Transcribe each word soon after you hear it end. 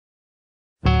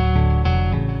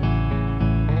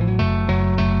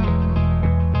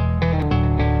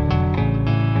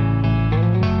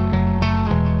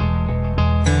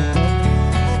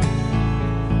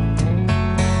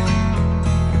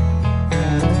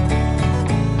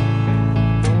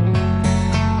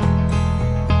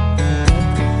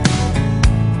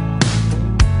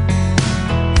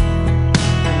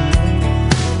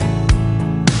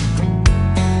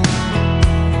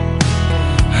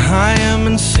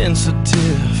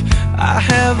sensitive. I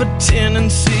have a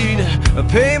tendency to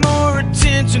pay more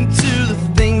attention to the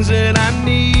things that I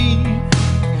need.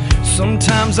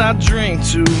 Sometimes I drink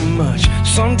too much,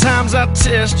 sometimes I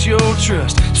test your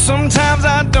trust, sometimes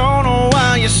I don't know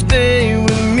why you stay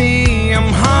with me.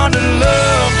 I'm hard to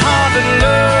love,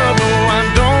 oh, I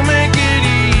don't make it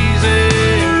easy.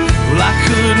 Well, I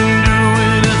couldn't do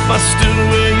it if I stood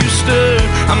where you stood.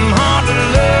 I'm hard to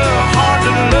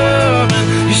love, and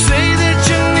you say that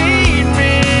you need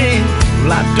me.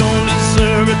 Well, I don't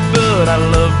deserve it, but I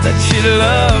love that you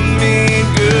love me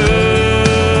good.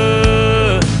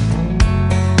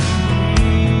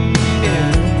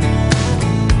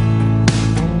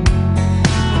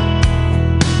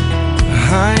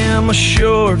 I am a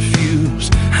short fuse,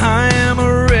 I am a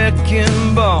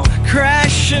wrecking ball,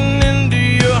 crashing into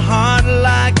your heart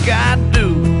like I do.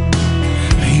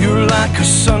 You're like a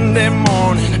Sunday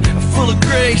morning, full of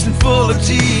grace and full of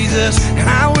Jesus, and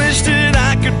I wish that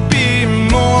I could be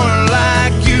more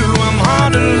like you. I'm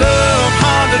hard to love,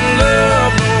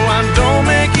 no, I don't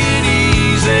make it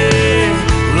easy.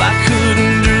 Well, I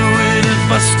couldn't do it if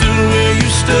I stood where you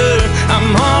stood. I'm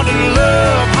hard to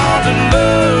love, and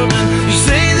you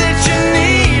say that you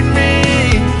need me.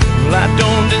 Well, I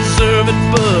don't deserve it,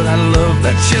 but I love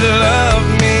that you love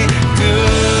me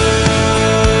good.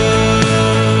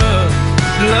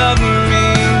 Love me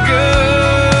good.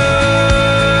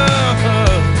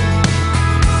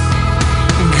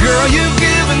 Girl, you've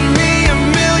given me a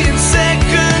million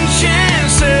second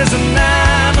chances, and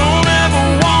I don't ever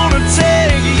wanna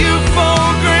take you for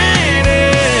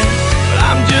granted. But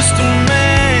I'm just a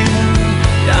man,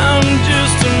 I'm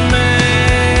just a man.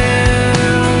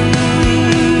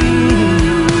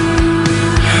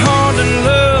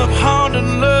 Hard to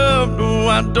love, no,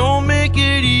 I don't make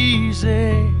it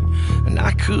easy. And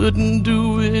I couldn't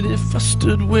do it if I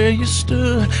stood where you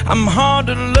stood. I'm hard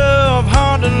to love,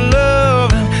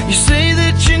 and you say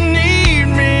that you need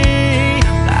me.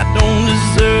 I don't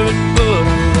deserve it, but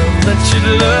I love that you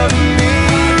love me.